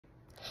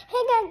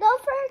Hey guys,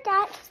 don't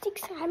forget to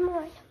subscribe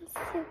more. I'm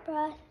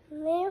super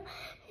new.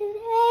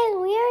 Today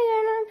we are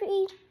gonna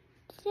be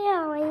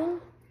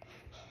doing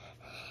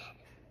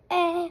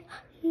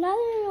another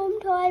room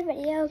tour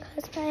video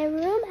because my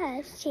room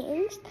has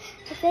changed.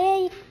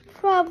 They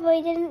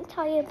probably didn't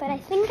tell you, but I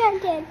think I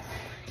did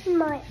in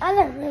my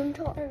other room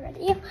tour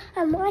video.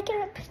 I'm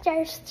walking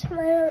upstairs to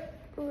my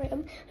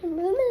room. The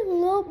room is a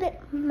little bit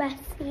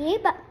messy,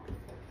 but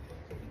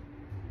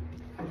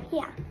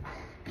yeah.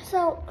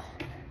 So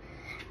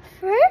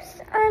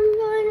first, I'm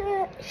going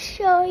to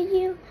show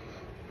you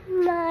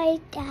my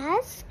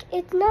desk.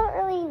 It's not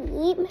really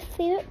neat. My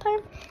favorite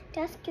part of the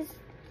desk is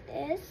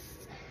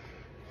this.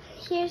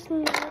 Here's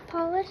nail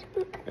polish.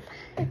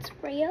 It's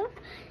real.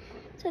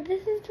 So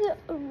this is the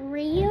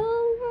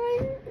real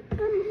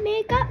one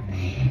makeup.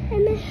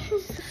 And this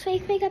is the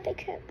fake makeup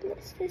except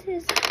this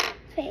is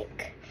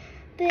fake.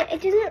 But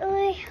it doesn't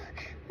really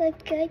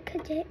look good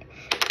because it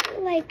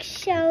like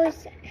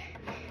shows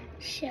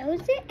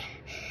it.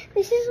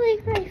 This is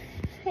like my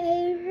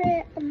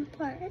favorite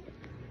part.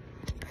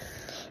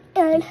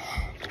 And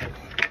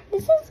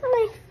this is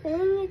my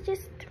thing. It's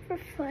just for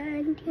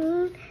fun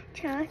doing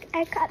chalk.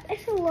 I got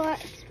this a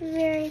lot. It's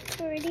very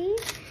pretty.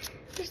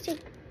 Just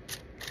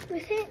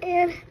with it.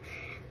 And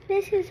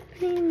this is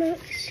pretty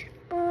much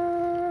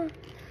all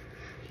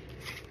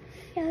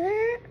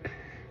together.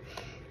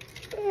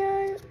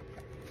 And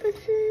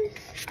this is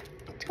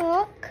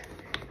chalk.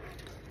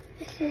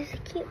 This is a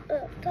cute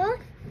little dog.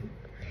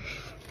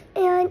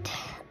 And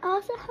I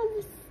also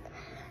have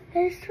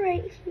this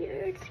right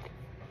here.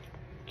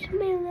 It's my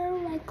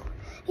little,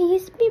 it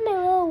used to be my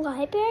little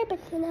library, but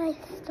then I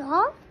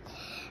stopped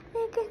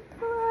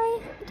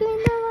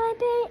doing the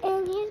library.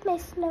 And here's my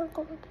snow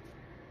globe.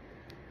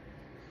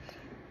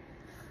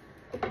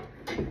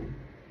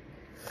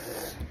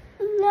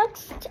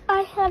 Next,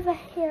 I have a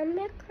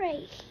hammock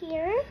right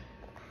here.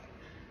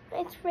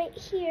 It's right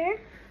here.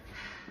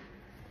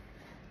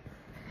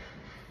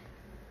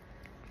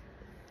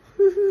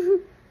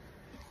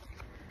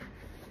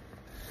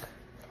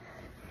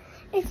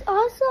 It's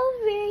also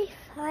very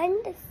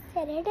fun to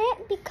sit in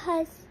it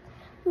because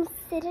when you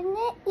sit in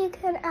it, you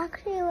can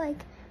actually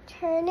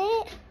turn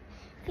it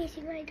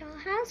facing my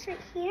dollhouse right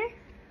here.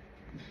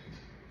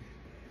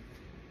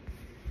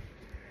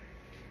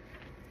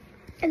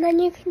 And then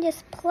you can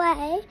just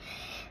play.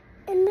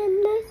 And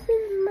then this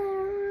is my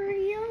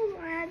real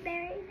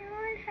library. Now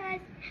it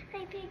has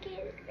my pig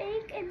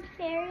and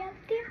fairy up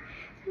there.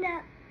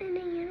 And a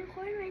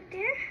unicorn right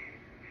there.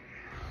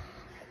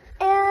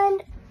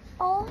 And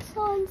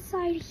also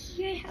inside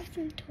here, I have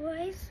some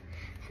toys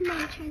and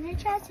my treasure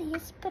chest. I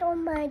used to put all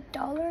my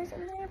dollars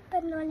in there,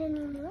 but not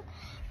anymore.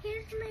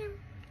 Here's my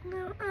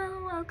little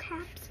LOL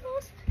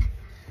capsules.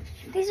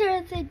 These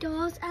are the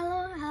dolls,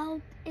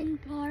 LOL and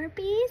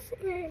Barbies.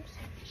 And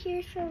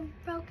here's some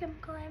broken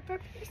clever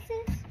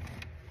pieces.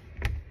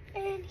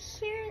 And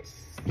here's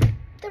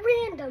the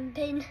random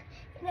bin.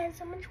 It has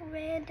so much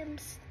random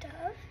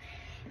stuff.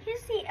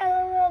 Here's the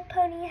LOL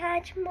Pony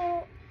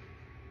Hatchimal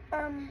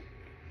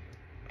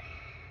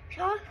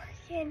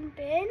chocolate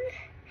bin.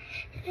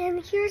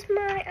 And here's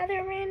my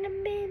other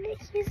random bin.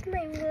 Here's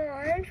my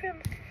wand from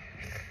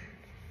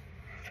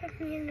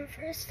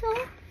Universal.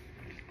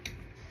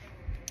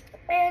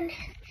 And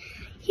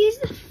here's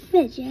the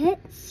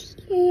fidgets.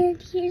 And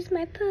here's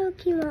my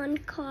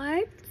Pokemon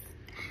cards.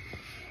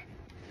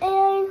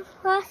 And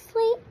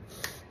lastly,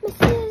 this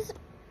is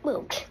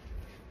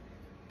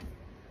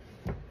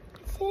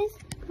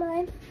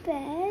my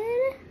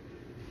bed.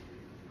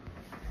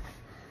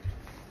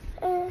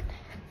 And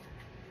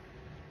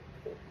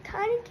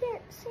kind of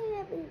can't see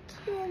it, but you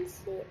can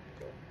see it.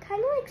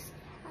 Kind of see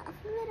half of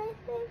it, I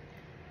think.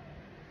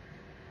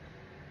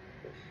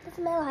 This is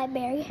my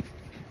library.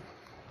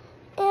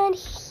 And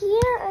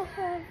here I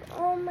have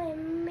all my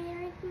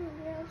married and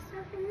real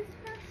stuff in this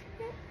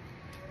basket.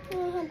 And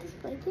I have this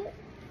blanket.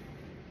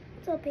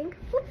 It's all pink.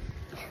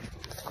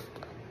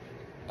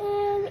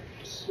 And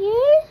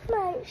here's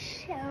my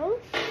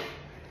shelf.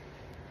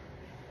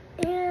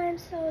 And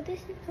so this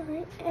is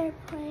my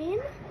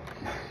airplane.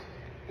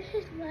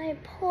 This is my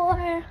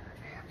poor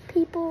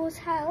people's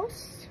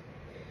house.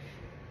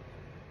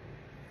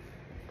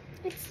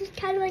 It's just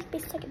kind of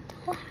based like a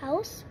doll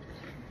house.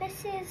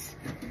 This is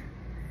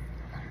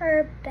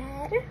her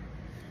bed.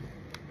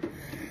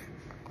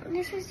 And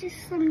this is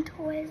just some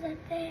toys that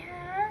they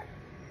have.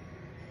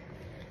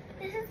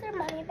 This is their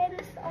money bin.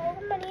 This is all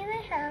the money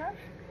they have.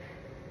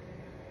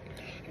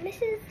 And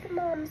this is the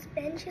mom's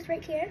bin. She's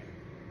right here.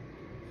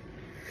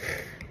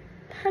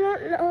 I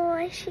don't know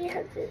why she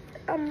has this.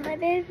 I would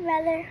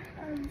rather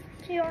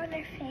draw on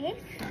her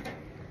face.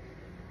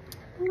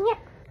 Yeah.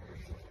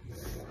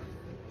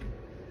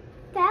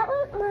 That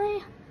was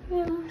my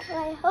room. So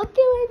I hope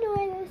you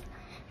enjoyed this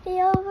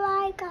video.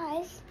 Bye,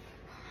 guys.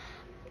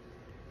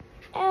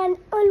 And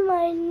on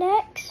my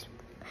next,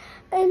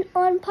 and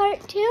on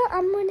part 2,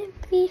 I'm going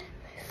to be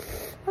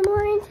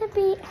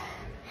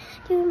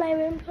doing my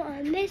room tour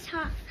on this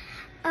half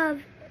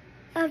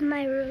of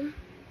my room.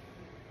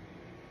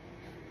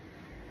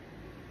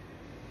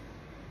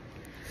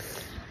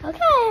 Okay,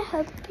 I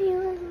hope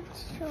you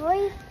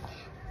enjoyed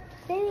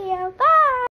the video. Bye!